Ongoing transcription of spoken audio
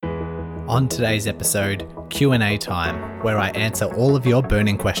On today's episode, Q&A time, where I answer all of your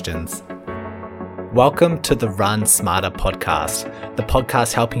burning questions. Welcome to the Run Smarter podcast, the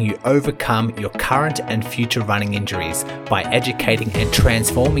podcast helping you overcome your current and future running injuries by educating and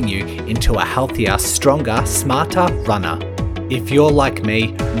transforming you into a healthier, stronger, smarter runner. If you're like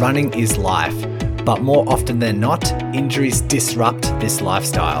me, running is life, but more often than not, injuries disrupt this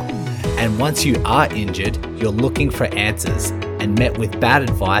lifestyle. And once you are injured, you're looking for answers and met with bad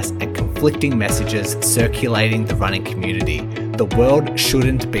advice and conflicting messages circulating the running community. The world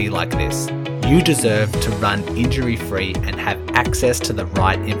shouldn't be like this. You deserve to run injury-free and have access to the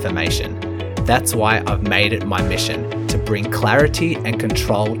right information. That's why I've made it my mission to bring clarity and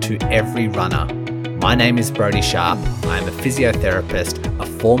control to every runner. My name is Brodie Sharp. I'm a physiotherapist, a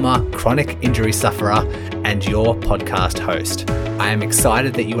former chronic injury sufferer, and your podcast host. I am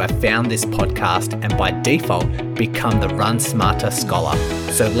excited that you have found this podcast and by default become the Run Smarter Scholar.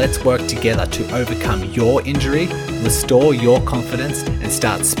 So let's work together to overcome your injury, restore your confidence, and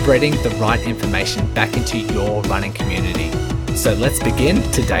start spreading the right information back into your running community. So let's begin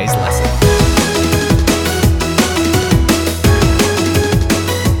today's lesson.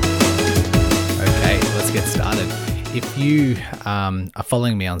 Get started. If you are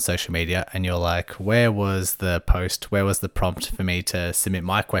following me on social media and you're like, where was the post, where was the prompt for me to submit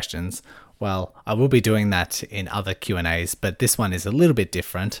my questions? Well, I will be doing that in other Q&As, but this one is a little bit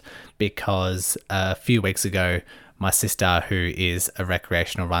different because a few weeks ago, my sister, who is a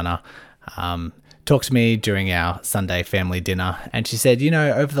recreational runner, talked to me during our Sunday family dinner, and she said,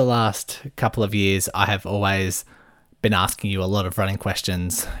 over the last couple of years, I have always been asking you a lot of running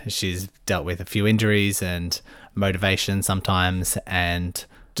questions. She's dealt with a few injuries and motivation sometimes and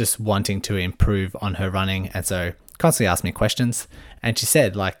just wanting to improve on her running. And so constantly asked me questions. And she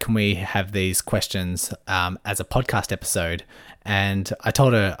said, can we have these questions as a podcast episode? And I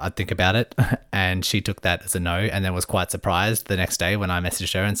told her I'd think about it. And she took that as a no and then was quite surprised the next day when I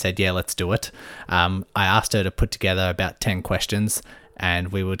messaged her and said, yeah, let's do it. I asked her to put together about 10 questions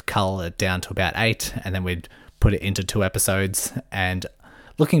and we would cull it down to about 8 and then we'd put it into 2 episodes. And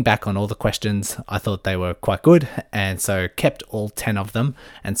looking back on all the questions, I thought they were quite good, and so kept all 10 of them.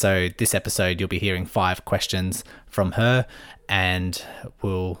 And so this episode you'll be hearing 5 questions from her, and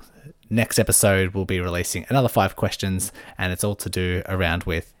next episode we'll be releasing another 5 questions, and it's all to do around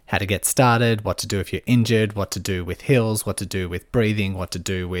with how to get started, what to do if you're injured, what to do with hills, what to do with breathing, what to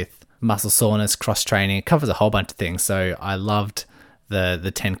do with muscle soreness, cross training. It covers a whole bunch of things. So I loved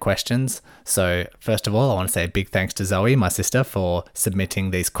the 10 questions. So first of all, I want to say a big thanks to Zoe, my sister, for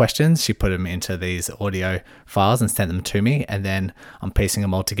submitting these questions. She put them into these audio files and sent them to me, and then I'm piecing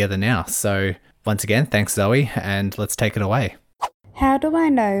them all together now. So once again, thanks Zoe, and let's take it away. How do I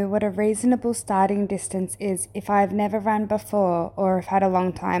know what a reasonable starting distance is if I've never run before or have had a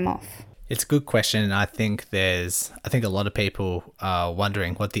long time off? It's a good question, and I think a lot of people are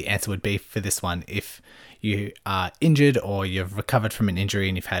wondering what the answer would be for this one. If you are injured or you've recovered from an injury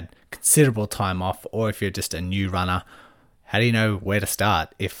and you've had considerable time off, or if you're just a new runner, how do you know where to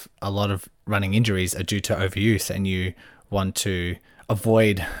start? If a lot of running injuries are due to overuse and you want to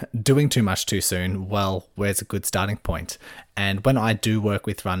avoid doing too much too soon, well, where's a good starting point? And when I do work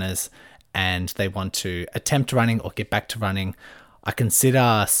with runners and they want to attempt running or get back to running, I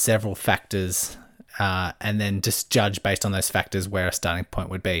consider several factors and then just judge based on those factors where a starting point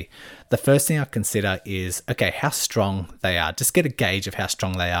would be. The first thing I consider is, how strong they are. Just get a gauge of how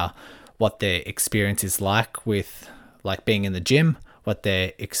strong they are, what their experience is like with being in the gym, what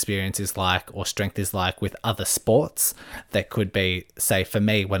their experience is like or strength is like with other sports. That could be, say for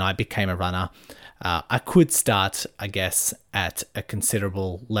me, when I became a runner, I could start, at a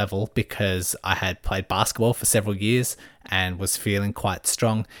considerable level because I had played basketball for several years and was feeling quite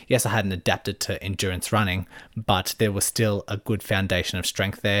strong. Yes, I hadn't adapted to endurance running, but there was still a good foundation of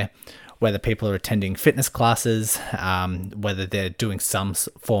strength there. Whether people are attending fitness classes, whether they're doing some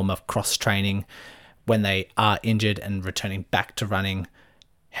form of cross training, when they are injured and returning back to running,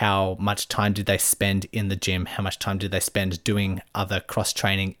 how much time do they spend in the gym? How much time do they spend doing other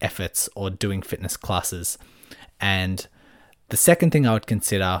cross-training efforts or doing fitness classes? And the second thing I would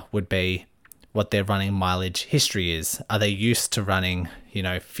consider would be what their running mileage history is. Are they used to running,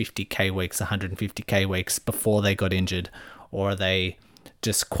 50k weeks, 150k weeks before they got injured? Or are they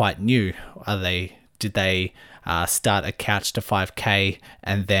just quite new? Did they start a couch to 5k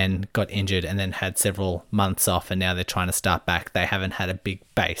and then got injured and then had several months off and now they're trying to start back? They haven't had a big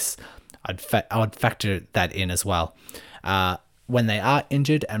base. I would factor that in as well. When they are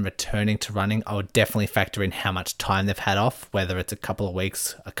injured and returning to running, I would definitely factor in how much time they've had off, whether it's a couple of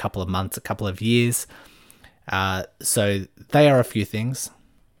weeks, a couple of months, a couple of years. So they are a few things.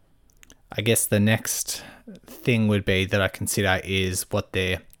 I guess the next thing would be that I consider is what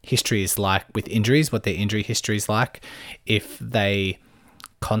their history is like with injuries, what their injury history is like. If they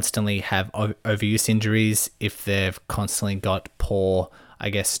constantly have overuse injuries, if they've constantly got poor, I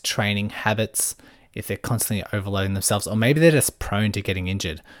guess, training habits, if they're constantly overloading themselves, or maybe they're just prone to getting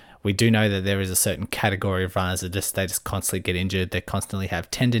injured. We do know that there is a certain category of runners that they just constantly get injured. They constantly have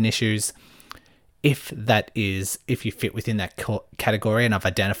tendon issues. If you fit within that category, and I've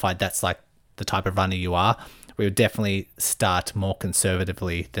identified that's like the type of runner you are, we would definitely start more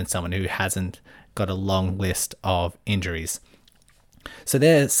conservatively than someone who hasn't got a long list of injuries. So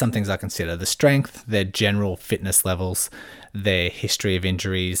there's some things I consider: the strength, their general fitness levels, their history of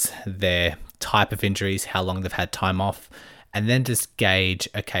injuries, their type of injuries, how long they've had time off, and then just gauge,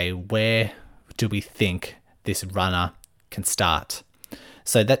 okay, where do we think this runner can start?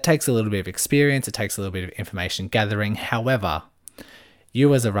 So that takes a little bit of experience. It takes a little bit of information gathering. However,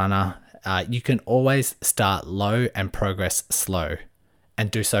 you as a runner, you can always start low and progress slow,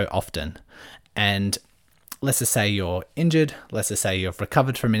 and do so often. And let's just say you're injured. Let's just say you've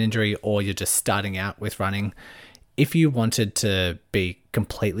recovered from an injury, or you're just starting out with running. If you wanted to be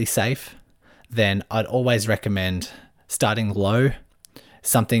completely safe, then I'd always recommend starting low,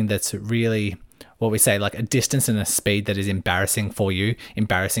 something that's really, what we say, like a distance and a speed that is embarrassing for you,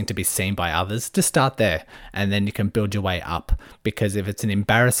 embarrassing to be seen by others. To start there, and then you can build your way up. Because if it's an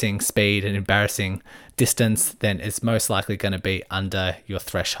embarrassing speed, an embarrassing distance, then it's most likely going to be under your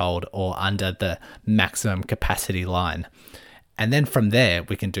threshold or under the maximum capacity line. And then from there,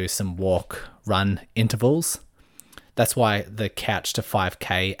 we can do some walk run intervals. That's why the Couch to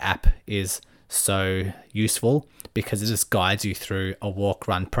 5K app is so useful, because it just guides you through a walk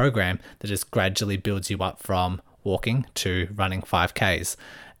run program that just gradually builds you up from walking to running 5Ks.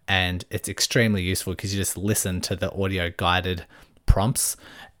 And it's extremely useful because you just listen to the audio guided prompts,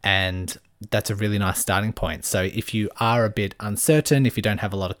 and that's a really nice starting point. So if you are a bit uncertain, if you don't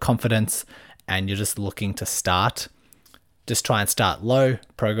have a lot of confidence and you're just looking to start, just try and start low,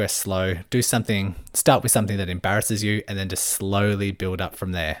 progress slow, start with something that embarrasses you, and then just slowly build up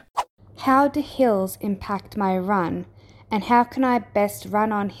from there. How do hills impact my run? And how can I best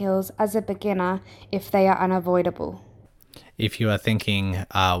run on hills as a beginner if they are unavoidable? If you are thinking,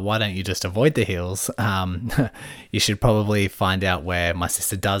 why don't you just avoid the hills? You should probably find out where my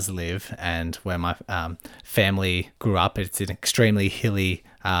sister does live and where my family grew up. It's an extremely hilly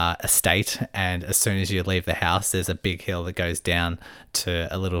estate, and as soon as you leave the house, there's a big hill that goes down to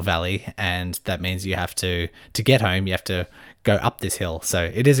a little valley, and that means you have to get home, you have to go up this hill.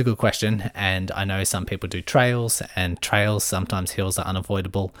 So it is a good question, and I know some people do trails, and sometimes hills are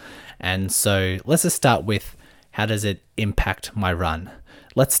unavoidable. And so let's just start with, how does it impact my run?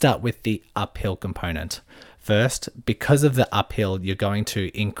 Let's start with the uphill component. First, because of the uphill, you're going to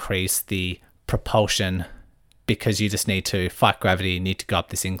increase the propulsion, because you just need to fight gravity, you need to go up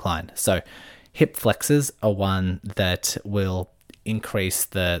this incline. So hip flexors are one that will increase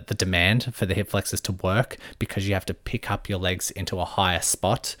the demand for the hip flexors to work, because you have to pick up your legs into a higher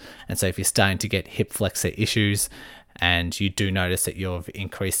spot. And so if you're starting to get hip flexor issues, and you do notice that you've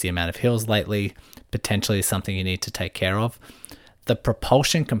increased the amount of hills lately, potentially something you need to take care of. The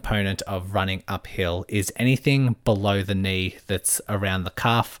propulsion component of running uphill is anything below the knee that's around the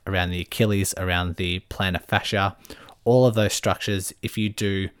calf, around the Achilles, around the plantar fascia. All of those structures, if you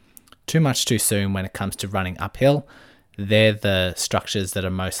do too much too soon when it comes to running uphill, they're the structures that are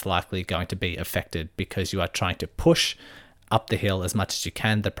most likely going to be affected, because you are trying to push up the hill as much as you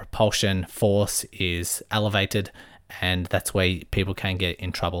can. The propulsion force is elevated, and that's where people can get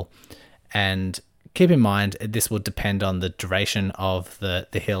in trouble. And keep in mind, this will depend on the duration of the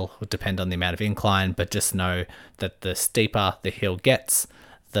hill, will depend on the amount of incline, but just know that the steeper the hill gets,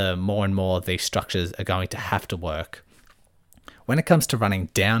 the more and more these structures are going to have to work. When it comes to running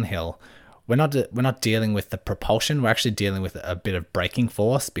downhill, we're not dealing with the propulsion, we're actually dealing with a bit of braking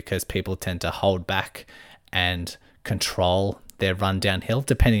force, because people tend to hold back and control their run downhill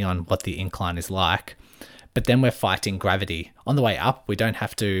depending on what the incline is like. But then we're fighting gravity. On the way up,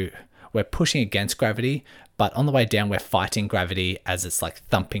 we're pushing against gravity, but on the way down, we're fighting gravity as it's like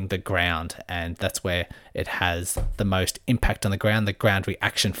thumping the ground, and that's where it has the most impact on the ground. The ground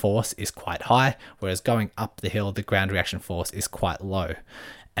reaction force is quite high, whereas going up the hill, the ground reaction force is quite low.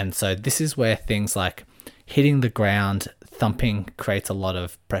 And so this is where things like hitting the ground, thumping, creates a lot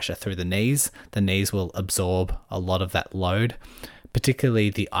of pressure through the knees. The knees will absorb a lot of that load, particularly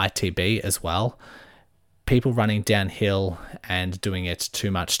the ITB as well. People running downhill and doing it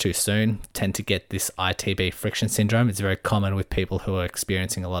too much too soon tend to get this ITB friction syndrome. It's very common with people who are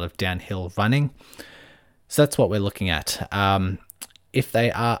experiencing a lot of downhill running. So that's what we're looking at. if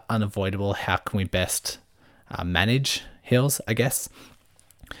they are unavoidable, how can we best manage hills, I guess?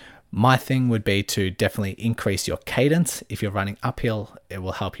 My thing would be to definitely increase your cadence. If you're running uphill, it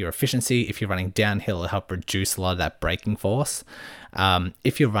will help your efficiency. If you're running downhill, it'll help reduce a lot of that braking force.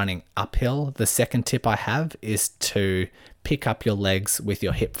 If you're running uphill, the second tip I have is to pick up your legs with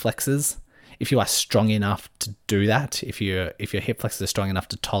your hip flexors. If you are strong enough to do that, if your hip flexors are strong enough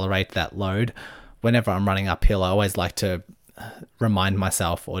to tolerate that load, whenever I'm running uphill, I always like to remind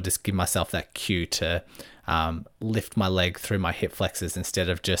myself or just give myself that cue to lift my leg through my hip flexors instead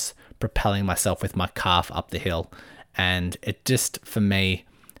of just propelling myself with my calf up the hill. And it just, for me,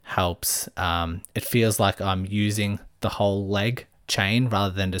 helps. It feels like I'm using the whole leg chain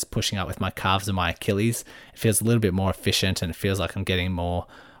rather than just pushing up with my calves and my Achilles. It feels a little bit more efficient, and it feels like I'm getting more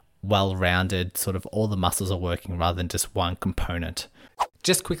well-rounded, sort of all the muscles are working rather than just one component.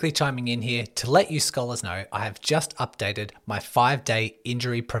 Just quickly chiming in here to let you scholars know, I have just updated my 5-day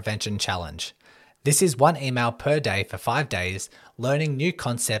injury prevention challenge. This is 1 email per day for 5 days, learning new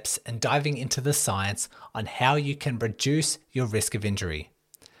concepts and diving into the science on how you can reduce your risk of injury.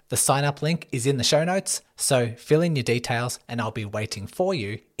 The sign up link is in the show notes, so fill in your details and I'll be waiting for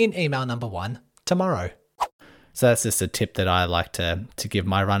you in email number 1 tomorrow. So that's just a tip that I like to give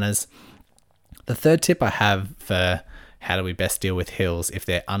my runners. The third tip I have for how do we best deal with hills if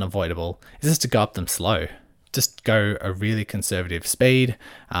they're unavoidable is just to go up them slow. Just go a really conservative speed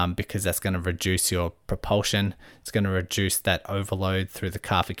because that's going to reduce your propulsion. It's going to reduce that overload through the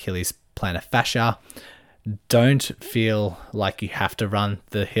calf, Achilles, plantar fascia. Don't feel like you have to run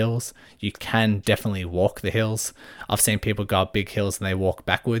the hills. You can definitely walk the hills. I've seen people go up big hills and they walk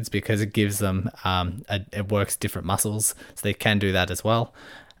backwards because it gives them, it works different muscles. So they can do that as well.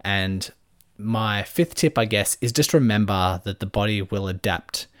 And my fifth tip, I guess, is just remember that the body will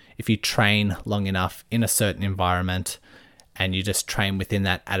adapt. If you train long enough in a certain environment and you just train within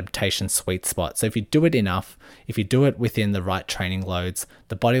that adaptation sweet spot. So if you do it enough, if you do it within the right training loads,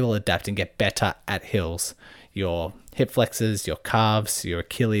 the body will adapt and get better at hills. Your hip flexors, your calves, your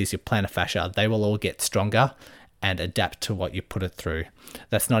Achilles, your plantar fascia, they will all get stronger and adapt to what you put it through.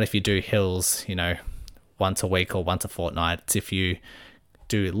 That's not if you do hills, once a week or once a fortnight. It's if you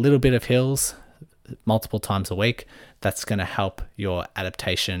do a little bit of hills multiple times a week, that's going to help your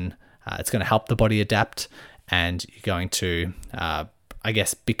adaptation. It's going to help the body adapt, and you're going to,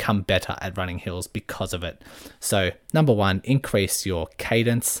 become better at running hills because of it. So 1, increase your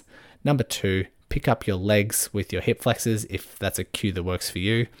cadence. 2, pick up your legs with your hip flexors if that's a cue that works for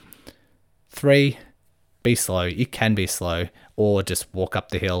you. 3, be slow. You can be slow, or just walk up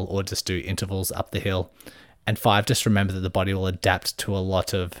the hill, or just do intervals up the hill. And 5, just remember that the body will adapt to a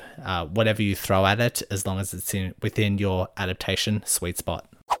lot of whatever you throw at it, as long as it's within your adaptation sweet spot.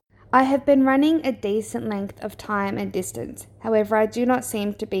 I have been running a decent length of time and distance. However, I do not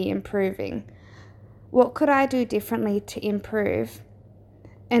seem to be improving. What could I do differently to improve?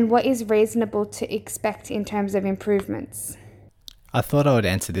 And what is reasonable to expect in terms of improvements? I thought I would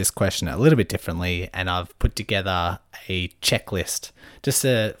answer this question a little bit differently, and I've put together a checklist just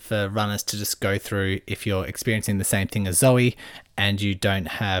for runners to just go through if you're experiencing the same thing as Zoe and you don't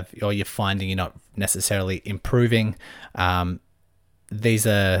have, or you're finding you're not necessarily improving. These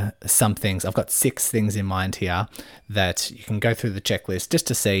are some things. I've got 6 things in mind here that you can go through the checklist just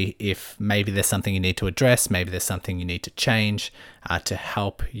to see if maybe there's something you need to address, maybe there's something you need to change to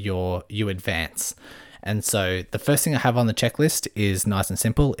help you advance. And so the first thing I have on the checklist is nice and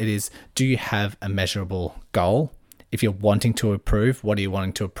simple. It is, do you have a measurable goal? If you're wanting to improve, what are you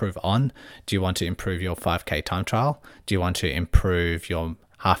wanting to improve on? Do you want to improve your 5K time trial? Do you want to improve your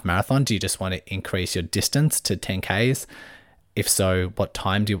half marathon? Do you just want to increase your distance to 10Ks? If so, what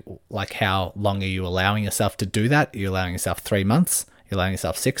time do you, how long are you allowing yourself to do that? Are you allowing yourself 3 months? Are you allowing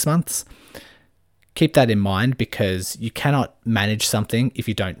yourself 6 months? Keep that in mind, because you cannot manage something if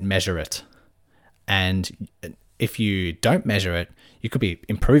you don't measure it. And if you don't measure it, you could be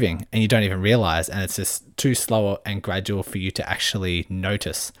improving and you don't even realize, and it's just too slow and gradual for you to actually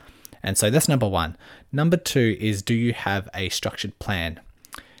notice. And so that's 1. 2 is, do you have a structured plan?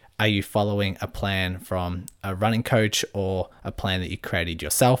 Are you following a plan from a running coach, or a plan that you created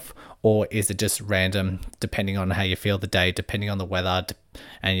yourself? Or is it just random, depending on how you feel the day, depending on the weather,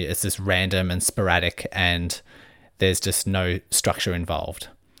 and it's just random and sporadic and there's just no structure involved?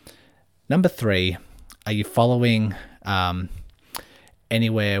 3, are you following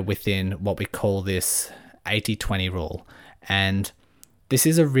anywhere within what we call this 80-20 rule? And this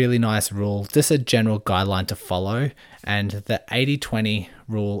is a really nice rule, just a general guideline to follow. And the 80-20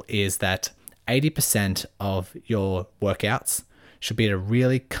 rule is that 80% of your workouts should be at a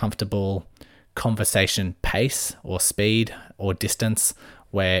really comfortable conversation pace or speed or distance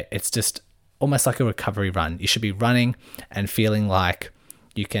where it's just almost like a recovery run. You should be running and feeling like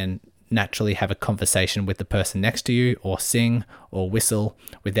you can naturally have a conversation with the person next to you, or sing or whistle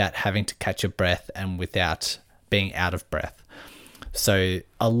without having to catch your breath and without being out of breath. So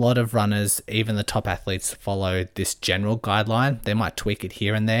a lot of runners, even the top athletes, follow this general guideline. They might tweak it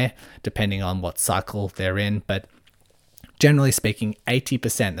here and there depending on what cycle they're in, but generally speaking,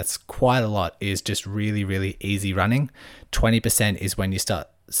 80%, that's quite a lot, is just really, really easy running. 20% is when you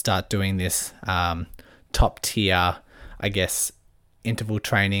start doing this top tier, I guess, interval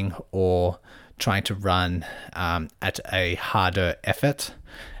training or trying to run at a harder effort.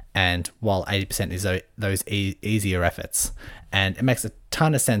 And while 80% is those easier efforts. And it makes a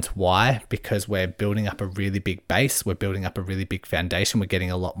ton of sense. Why? Because we're building up a really big base. We're building up a really big foundation. We're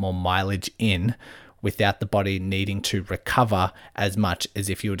getting a lot more mileage in without the body needing to recover as much as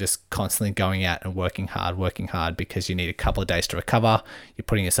if you were just constantly going out and working hard because you need a couple of days to recover. You're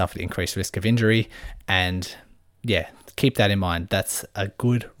putting yourself at increased risk of injury. And yeah, keep that in mind. That's a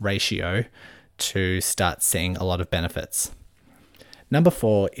good ratio to start seeing a lot of benefits. Number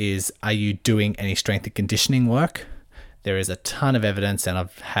 4 is, are you doing any strength and conditioning work? There is a ton of evidence, and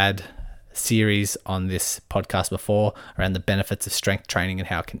I've had a series on this podcast before around the benefits of strength training and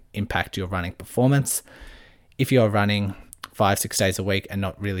how it can impact your running performance. If you're running 5-6 days a week and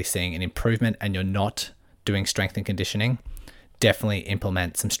not really seeing an improvement and you're not doing strength and conditioning, definitely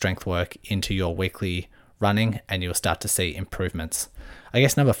implement some strength work into your weekly running and you'll start to see improvements. I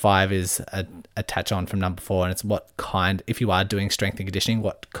guess number 5 is a touch on from number 4, and it's if you are doing strength and conditioning,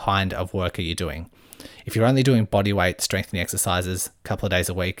 what kind of work are you doing? If you're only doing body weight strengthening exercises a couple of days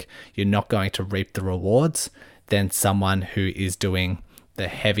a week, you're not going to reap the rewards than someone who is doing the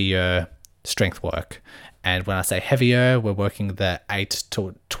heavier strength work. And when I say heavier, we're working the 8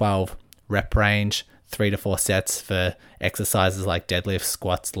 to 12 rep range, 3 to 4 sets for exercises like deadlifts,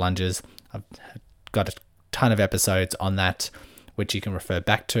 squats, lunges. I've got a ton of episodes on that, which you can refer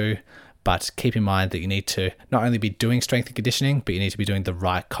back to. But keep in mind that you need to not only be doing strength and conditioning, but you need to be doing the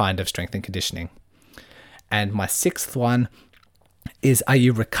right kind of strength and conditioning. And my 6th one is, are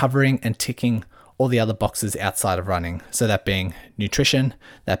you recovering and ticking all the other boxes outside of running? So that being nutrition,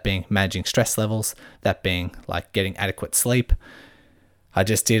 that being managing stress levels, that being like getting adequate sleep. I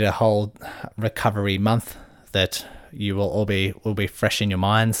just did a whole recovery month that you will be fresh in your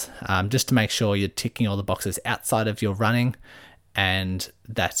minds, just to make sure you're ticking all the boxes outside of your running. And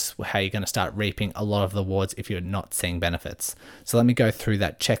that's how you're going to start reaping a lot of the rewards if you're not seeing benefits. So let me go through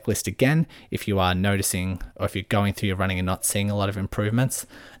that checklist again. If you are noticing, or if you're going through your running and not seeing a lot of improvements.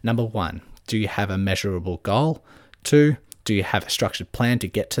 Number 1, do you have a measurable goal? 2, do you have a structured plan to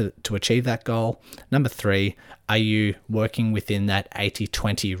get to achieve that goal? Number 3, are you working within that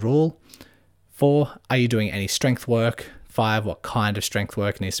 80-20 rule? 4, are you doing any strength work? 5, what kind of strength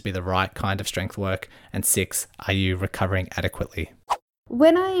work needs to be the right kind of strength work? And 6, are you recovering adequately?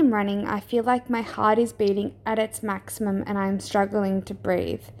 When I am running, I feel like my heart is beating at its maximum and I am struggling to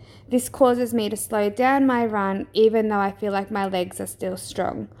breathe. This causes me to slow down my run even though I feel like my legs are still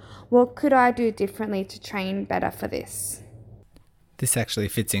strong. What could I do differently to train better for this? This actually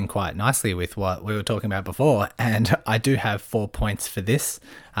fits in quite nicely with what we were talking about before, and I do have 4 points for this,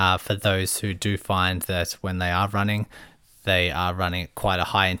 for those who do find that when they are running at quite a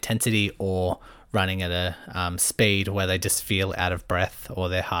high intensity or running at a speed where they just feel out of breath or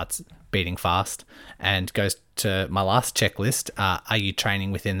their heart's beating fast. And goes to my last checklist, are you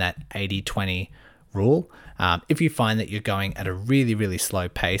training within that 80-20 rule? If you find that you're going at a really, really slow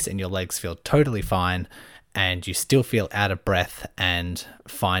pace and your legs feel totally fine and you still feel out of breath and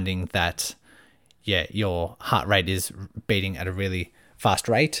finding that, your heart rate is beating at a really fast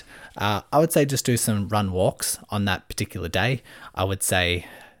rate, I would say just do some run walks on that particular day. I would say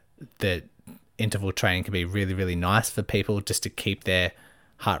that interval training can be really, really nice for people just to keep their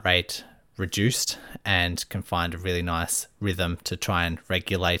heart rate reduced and can find a really nice rhythm to try and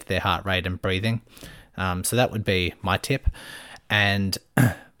regulate their heart rate and breathing. So that would be my tip. And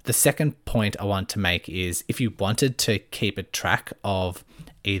the second point I want to make is, if you wanted to keep a track of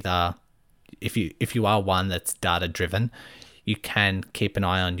either, if you are one that's data driven, you can keep an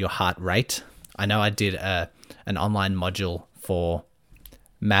eye on your heart rate. I know I did an online module for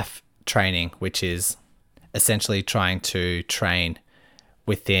MAF training, which is essentially trying to train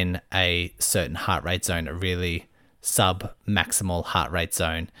within a certain heart rate zone, a really sub-maximal heart rate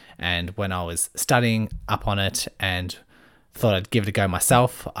zone. And when I was studying up on it and thought I'd give it a go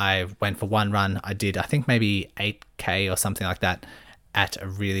myself, I went for one run. I did, I think maybe 8K or something like that at a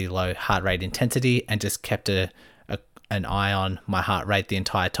really low heart rate intensity, and just kept a an eye on my heart rate the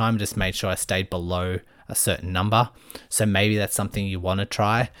entire time, just made sure I stayed below a certain number. So maybe that's something you want to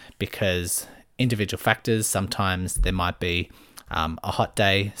try, because individual factors, sometimes there might be a hot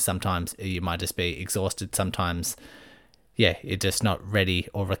day, sometimes you might just be exhausted, sometimes you're just not ready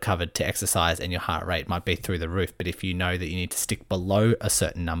or recovered to exercise and your heart rate might be through the roof. But if you know that you need to stick below a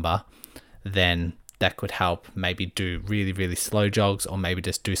certain number, then that could help maybe do really, really slow jogs, or maybe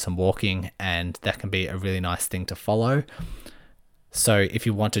just do some walking, and that can be a really nice thing to follow. So if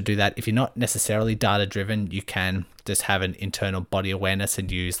you want to do that, if you're not necessarily data driven, you can just have an internal body awareness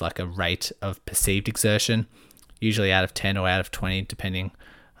and use like a rate of perceived exertion, usually out of 10 or out of 20, depending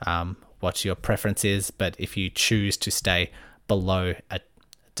what your preference is. But if you choose to stay below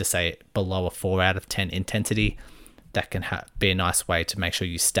below a 4 out of 10 intensity, that can be a nice way to make sure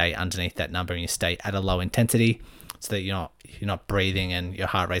you stay underneath that number and you stay at a low intensity, so that you're not breathing and your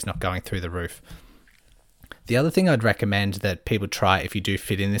heart rate's not going through the roof. The other thing I'd recommend that people try, if you do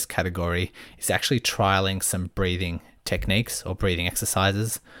fit in this category, is actually trialing some breathing techniques or breathing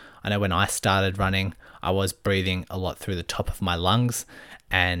exercises. I know when I started running, I was breathing a lot through the top of my lungs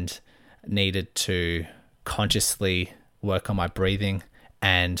and needed to consciously work on my breathing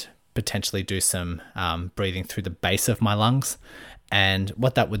and potentially do some breathing through the base of my lungs. And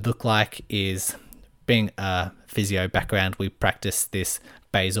what that would look like is, being a physio background, we practice this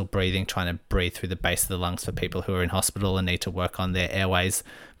basal breathing, trying to breathe through the base of the lungs for people who are in hospital and need to work on their airways.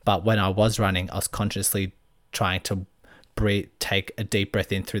 But when I was running, I was consciously trying to take a deep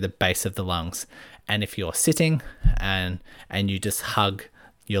breath in through the base of the lungs. And if you're sitting and you just hug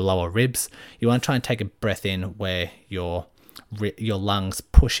your lower ribs, you want to try and take a breath in where your lungs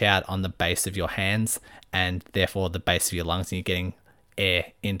push out on the base of your hands, and therefore the base of your lungs, and you're getting air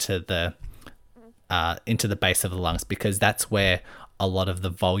into the base of the lungs, because that's where a lot of the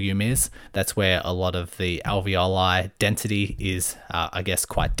volume is. That's where a lot of the alveoli density is,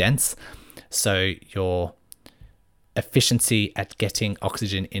 quite dense. So your efficiency at getting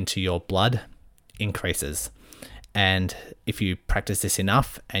oxygen into your blood increases. And if you practice this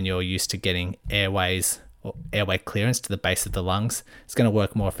enough and you're used to getting airway clearance to the base of the lungs, it's going to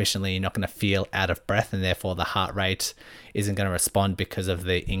work more efficiently. You're not going to feel out of breath, and therefore the heart rate isn't going to respond because of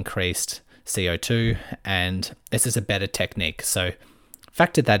the increased CO2, and this is a better technique. So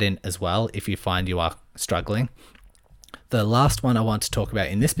factor that in as well if you find you are struggling. The last one I want to talk about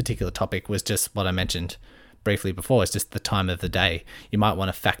in this particular topic was just what I mentioned briefly before. It's just the time of the day. You might want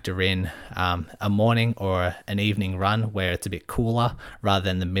to factor in a morning or an evening run where it's a bit cooler, rather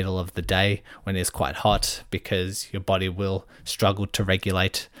than the middle of the day when it's quite hot, because your body will struggle to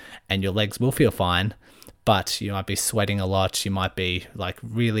regulate and your legs will feel fine, but you might be sweating a lot. You might be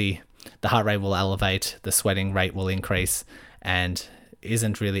the heart rate will elevate, the sweating rate will increase, and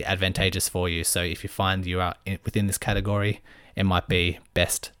isn't really advantageous for you. So if you find you are within this category, it might be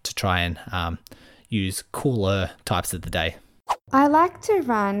best to try and use cooler types of the day. I like to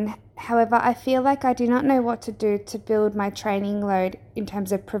run, however, I feel like I do not know what to do to build my training load in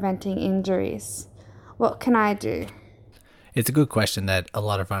terms of preventing injuries. What can I do? It's a good question that a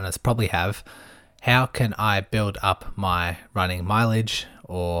lot of runners probably have. How can I build up my running mileage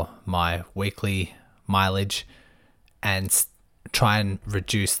or my weekly mileage and try and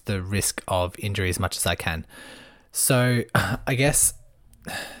reduce the risk of injury as much as I can? So I guess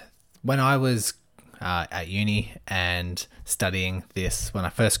when I was at uni and studying this, when I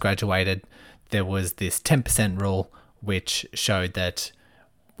first graduated, there was this 10% rule, which showed that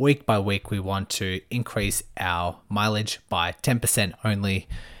week by week we want to increase our mileage by 10% only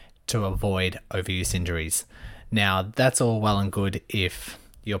to avoid overuse injuries. Now, that's all well and good if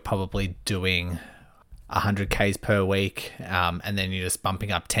you're probably doing 100 Ks per week, and then you're just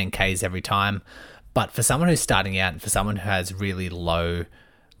bumping up 10 Ks every time. But for someone who's starting out and for someone who has really low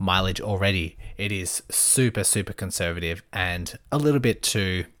mileage already, it is super, super conservative and a little bit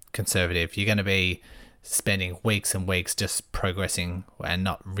too conservative. You're going to be spending weeks and weeks just progressing and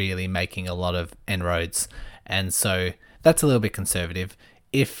not really making a lot of inroads. And so that's a little bit conservative.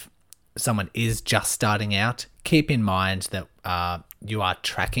 If someone is just starting out, keep in mind that you are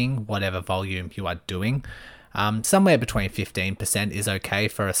tracking whatever volume you are doing. Somewhere between 15% is okay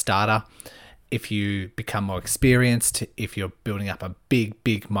for a starter. If you become more experienced, if you're building up a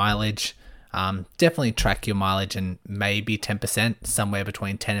big mileage, definitely track your mileage, and maybe 10%, somewhere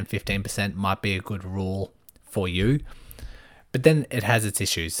between 10 and 15% might be a good rule for you. But then it has its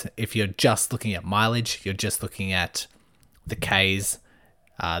issues. If you're just looking at mileage, you're just looking at the Ks,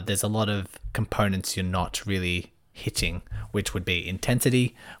 there's a lot of components you're not really hitting, which would be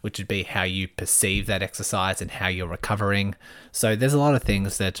intensity, which would be how you perceive that exercise and how you're recovering. So there's a lot of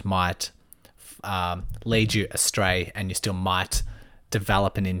things that might lead you astray, and you still might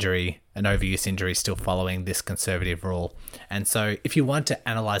develop an injury, an overuse injury, still following this conservative rule. And so if you want to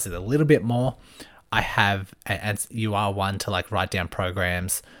analyze it a little bit more, I have, and you are one to like write down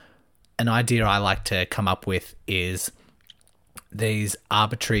programs, an idea I like to come up with is these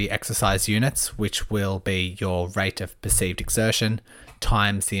arbitrary exercise units, which will be your rate of perceived exertion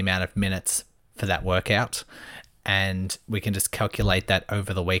times the amount of minutes for that workout. And we can just calculate that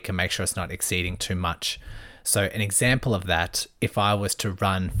over the week and make sure it's not exceeding too much. So an example of that, if I was to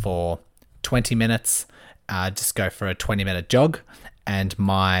run for 20 minutes, just go for a 20-minute jog, and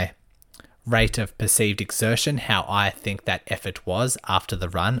my rate of perceived exertion, how I think that effort was after the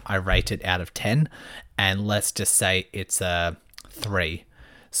run, I rate it out of 10, and let's just say it's a 3.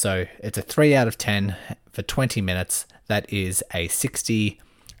 So it's a 3 out of 10 for 20 minutes. That is a 60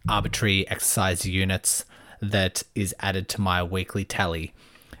 arbitrary exercise units that is added to my weekly tally.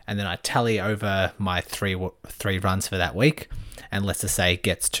 And then I tally over my three runs for that week, and let's just say it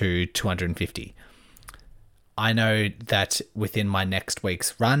gets to 250. I know that within my next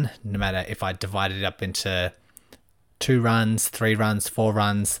week's run, no matter if I divided it up into 2 runs, 3 runs, 4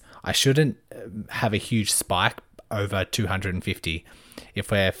 runs, I shouldn't have a huge spike over 250.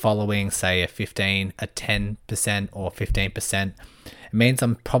 If we're following, say, a 10% or 15%, it means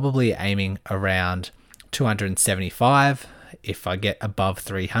I'm probably aiming around 275. If I get above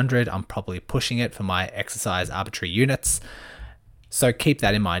 300, I'm probably pushing it for my exercise arbitrary units. So keep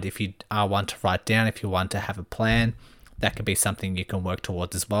that in mind. If you want to write down, if you want to have a plan, that could be something you can work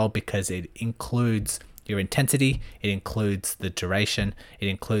towards as well, because it includes your intensity, it includes the duration, it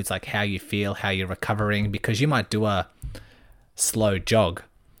includes like how you feel, how you're recovering, because you might do a slow jog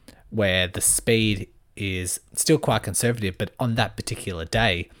where the speed is still quite conservative, but on that particular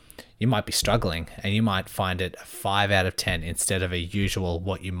day, you might be struggling and you might find it a 5 out of 10 instead of a usual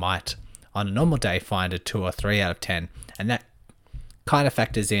what you might on a normal day find a 2 or 3 out of 10. And that kind of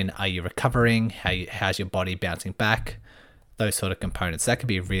factors in, are you recovering? How's your body bouncing back? Those sort of components. That could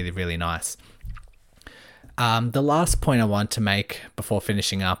be really, really nice. The last point I want to make before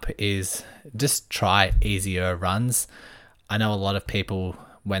finishing up is just try easier runs. I know a lot of people,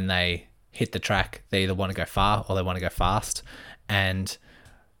 when they hit the track, they either want to go far or they want to go fast. And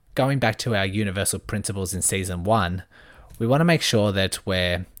going back to our universal principles in season 1, we want to make sure that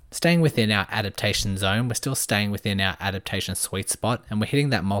we're staying within our adaptation zone. We're still staying within our adaptation sweet spot, and we're hitting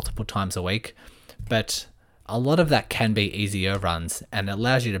that multiple times a week. But a lot of that can be easier runs, and it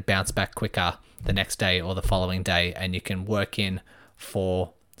allows you to bounce back quicker the next day or the following day, and you can work in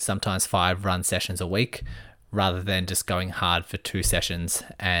 4, sometimes 5 run sessions a week, rather than just going hard for 2 sessions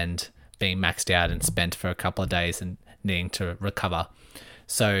and being maxed out and spent for a couple of days and needing to recover.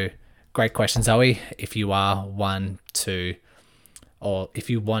 So great question, Zoe. If you are one to, or if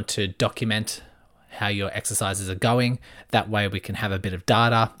you want to document how your exercises are going, that way we can have a bit of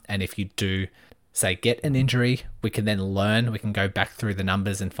data. And if you do, say, get an injury, we can then learn, we can go back through the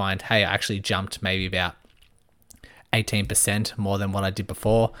numbers and find, hey, I actually jumped maybe about 18% more than what I did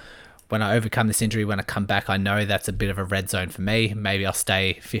before. When I overcome this injury, when I come back, I know that's a bit of a red zone for me. Maybe I'll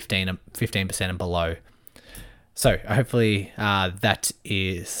stay 15% and below. So hopefully that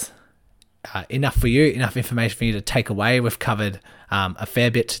is enough for you, enough information for you to take away. We've covered a fair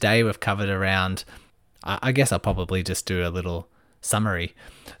bit today. We've covered around, I guess I'll probably just do a little summary.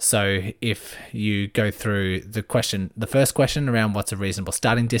 So if you go through the first question around what's a reasonable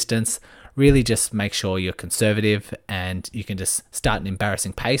starting distance, really just make sure you're conservative and you can just start an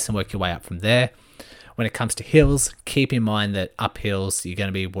embarrassing pace and work your way up from there. When it comes to hills, keep in mind that up hills, you're going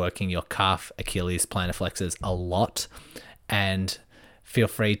to be working your calf, Achilles, plantar flexors a lot. And feel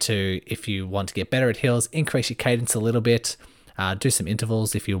free to, if you want to get better at hills, increase your cadence a little bit, do some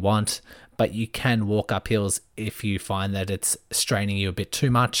intervals if you want, but you can walk up hills if you find that it's straining you a bit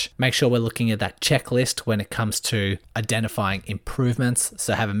too much. Make sure we're looking at that checklist when it comes to identifying improvements.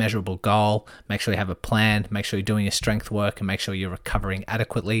 So have a measurable goal, make sure you have a plan, make sure you're doing your strength work, and make sure you're recovering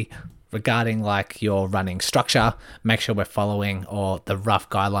adequately. Regarding like your running structure, make sure we're following or the rough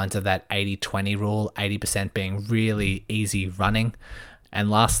guidelines of that 80-20 rule, 80% being really easy running.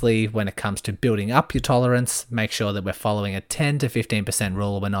 And lastly, when it comes to building up your tolerance, make sure that we're following a 10 to 15%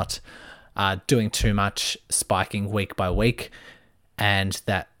 rule. We're not doing too much spiking week by week, and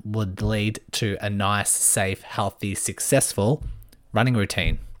that would lead to a nice, safe, healthy, successful running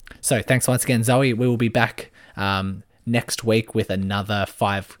routine. So thanks once again, Zoe. We will be back next week with another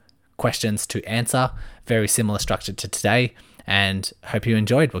 5 questions to answer, very similar structure to today, and hope you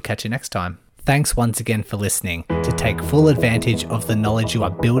enjoyed. We'll catch you next time. Thanks once again for listening. To take full advantage of the knowledge you are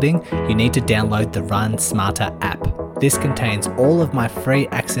building, you need to download the Run Smarter app. This contains all of my free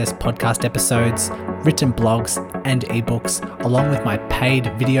access podcast episodes, written blogs, and ebooks, along with my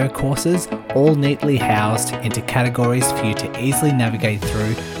paid video courses, all neatly housed into categories for you to easily navigate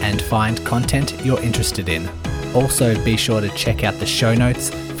through and find content you're interested in. Also, be sure to check out the show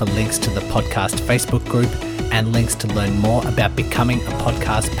notes for links to the podcast Facebook group and links to learn more about becoming a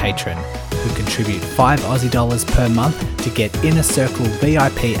podcast patron, who contribute $5 per month to get Inner Circle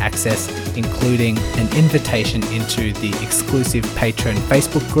VIP access, including an invitation into the exclusive Patreon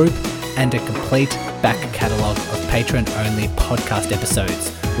Facebook group and a complete back catalogue of patron-only podcast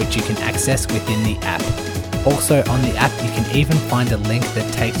episodes, which you can access within the app. Also on the app, you can even find a link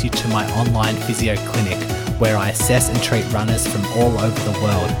that takes you to my online physio clinic, where I assess and treat runners from all over the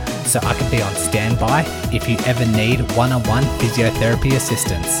world, so I can be on standby if you ever need one-on-one physiotherapy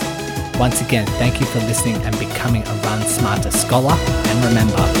assistance. Once again, thank you for listening and becoming a Run Smarter scholar, and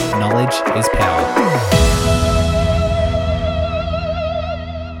remember, knowledge is power.